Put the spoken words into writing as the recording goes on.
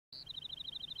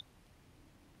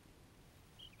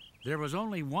There was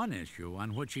only one issue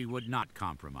on which he would not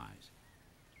compromise: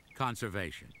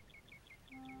 conservation.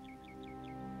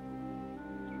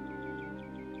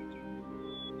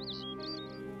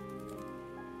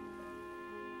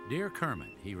 Dear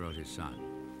Kermit, he wrote his son,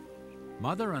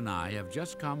 Mother and I have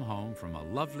just come home from a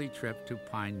lovely trip to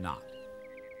Pine Knot.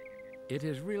 It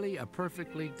is really a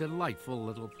perfectly delightful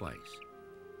little place.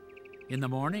 In the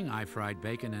morning, I fried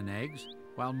bacon and eggs,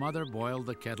 while Mother boiled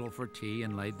the kettle for tea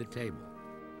and laid the table.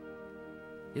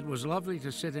 It was lovely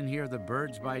to sit and hear the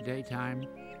birds by daytime,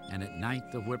 and at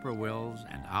night the whippoorwills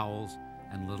and owls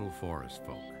and little forest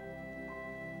folk.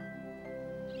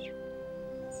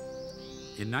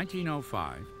 In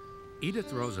 1905,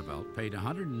 Edith Roosevelt paid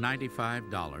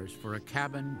 $195 for a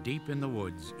cabin deep in the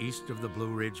woods east of the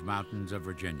Blue Ridge Mountains of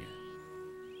Virginia.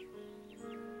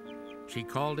 She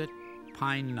called it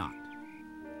Pine Knot.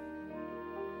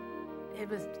 It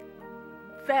was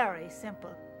very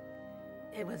simple.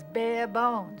 It was bare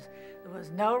bones. There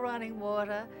was no running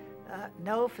water,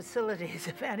 no facilities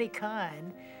of any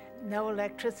kind, no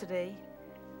electricity,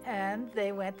 and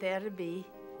they went there to be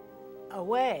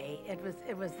away. It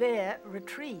was their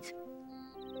retreat.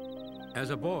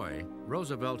 As a boy,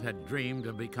 Roosevelt had dreamed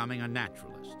of becoming a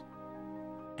naturalist.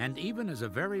 And even as a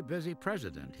very busy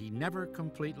president, he never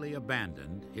completely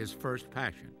abandoned his first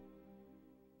passion.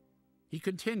 He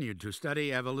continued to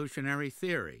study evolutionary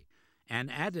theory and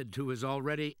added to his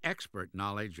already expert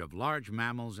knowledge of large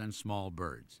mammals and small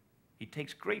birds. He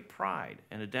takes great pride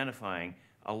in identifying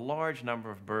a large number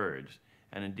of birds.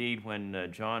 And indeed, when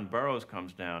John Burroughs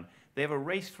comes down, they have a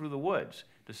race through the woods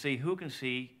to see who can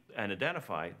see and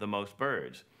identify the most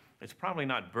birds. It's probably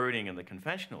not birding in the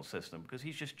conventional system because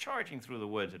he's just charging through the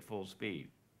woods at full speed.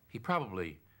 He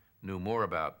probably knew more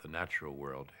about the natural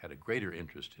world, had a greater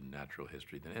interest in natural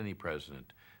history than any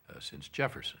president since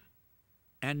Jefferson.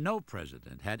 And no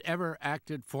president had ever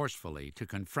acted forcefully to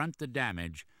confront the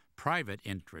damage private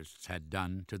interests had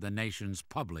done to the nation's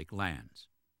public lands.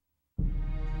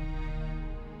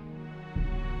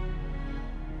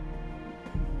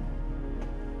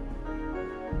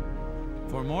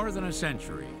 For more than a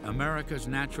century, America's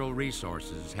natural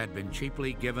resources had been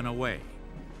cheaply given away,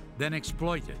 then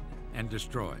exploited and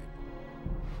destroyed.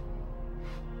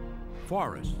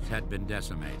 Forests had been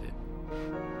decimated,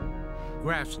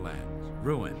 grasslands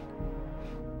ruined,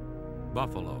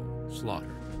 buffalo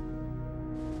slaughtered.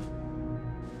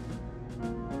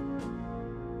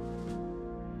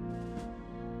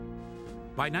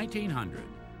 By 1900,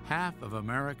 half of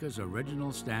America's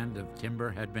original stand of timber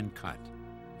had been cut,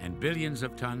 and billions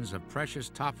of tons of precious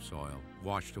topsoil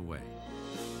washed away.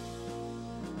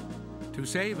 To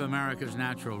save America's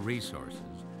natural resources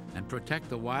and protect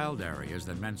the wild areas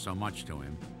that meant so much to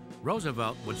him,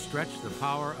 Roosevelt would stretch the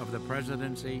power of the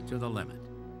presidency to the limit.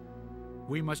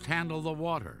 We must handle the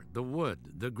water, the wood,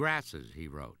 the grasses, he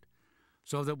wrote,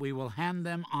 so that we will hand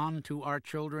them on to our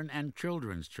children and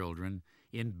children's children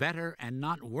in better and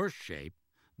not worse shape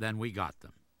than we got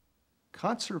them.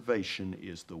 Conservation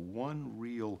is the one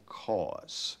real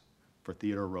cause for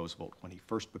Theodore Roosevelt when he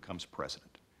first becomes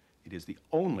president. It is the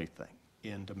only thing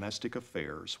in domestic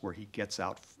affairs where he gets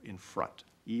out in front,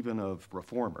 even of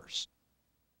reformers.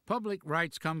 Public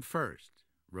rights come first,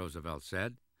 Roosevelt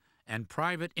said, and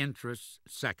private interests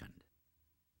second.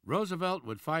 Roosevelt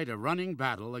would fight a running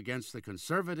battle against the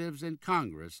conservatives in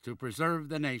Congress to preserve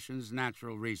the nation's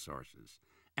natural resources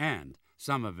and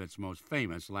some of its most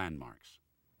famous landmarks.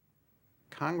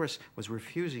 Congress was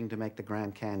refusing to make the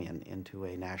Grand Canyon into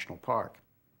a national park.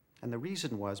 And the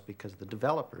reason was because the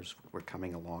developers were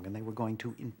coming along and they were going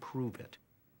to improve it.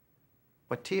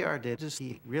 What TR did is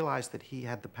he realized that he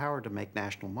had the power to make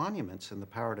national monuments and the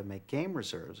power to make game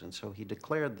reserves, and so he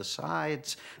declared the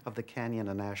sides of the canyon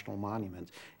a national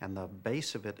monument and the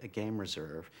base of it a game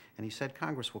reserve, and he said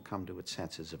Congress will come to its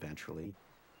senses eventually.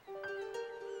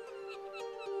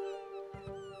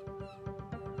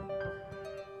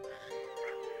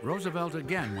 Roosevelt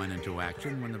again went into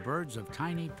action when the birds of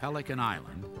tiny Pelican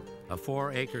Island, a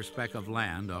 4-acre speck of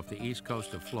land off the east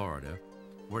coast of Florida,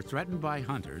 were threatened by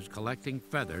hunters collecting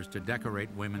feathers to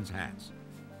decorate women's hats.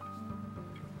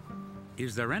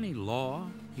 Is there any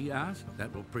law, he asked,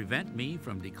 that will prevent me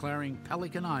from declaring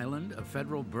Pelican Island a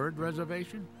federal bird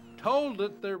reservation? Told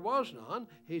that there was none,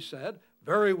 he said,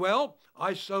 "Very well,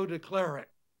 I so declare it."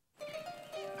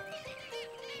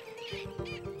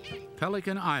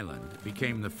 Pelican Island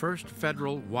became the first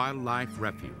federal wildlife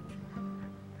refuge,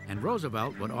 and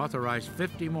Roosevelt would authorize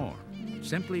 50 more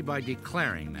simply by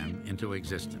declaring them into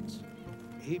existence.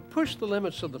 He pushed the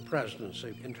limits of the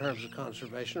presidency in terms of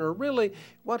conservation, or really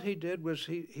what he did was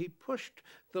he pushed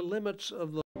the limits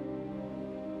of the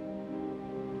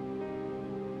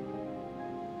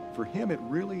For him, it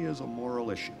really is a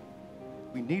moral issue.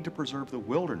 We need to preserve the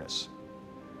wilderness.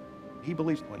 He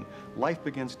believes when life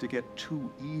begins to get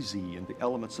too easy and the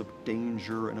elements of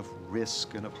danger and of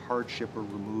risk and of hardship are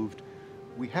removed,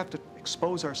 we have to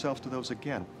expose ourselves to those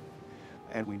again.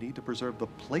 And we need to preserve the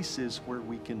places where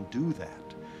we can do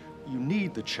that. You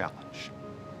need the challenge.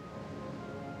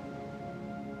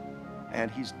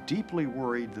 And he's deeply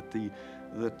worried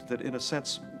that in a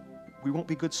sense, we won't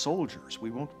be good soldiers.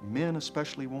 Men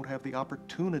especially won't have the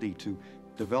opportunity to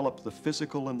develop the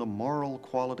physical and the moral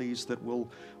qualities that will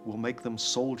make them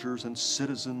soldiers and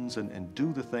citizens and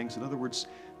do the things, in other words,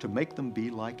 to make them be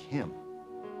like him.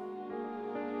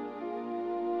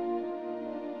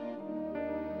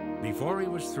 Before he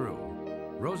was through,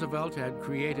 Roosevelt had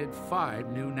created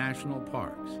 5 new national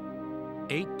parks,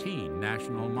 18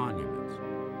 national monuments,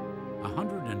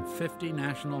 150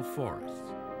 national forests.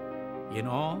 In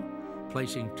all,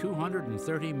 placing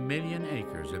 230 million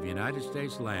acres of United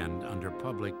States land under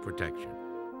public protection.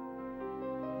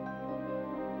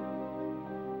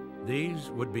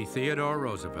 These would be Theodore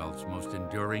Roosevelt's most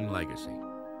enduring legacy.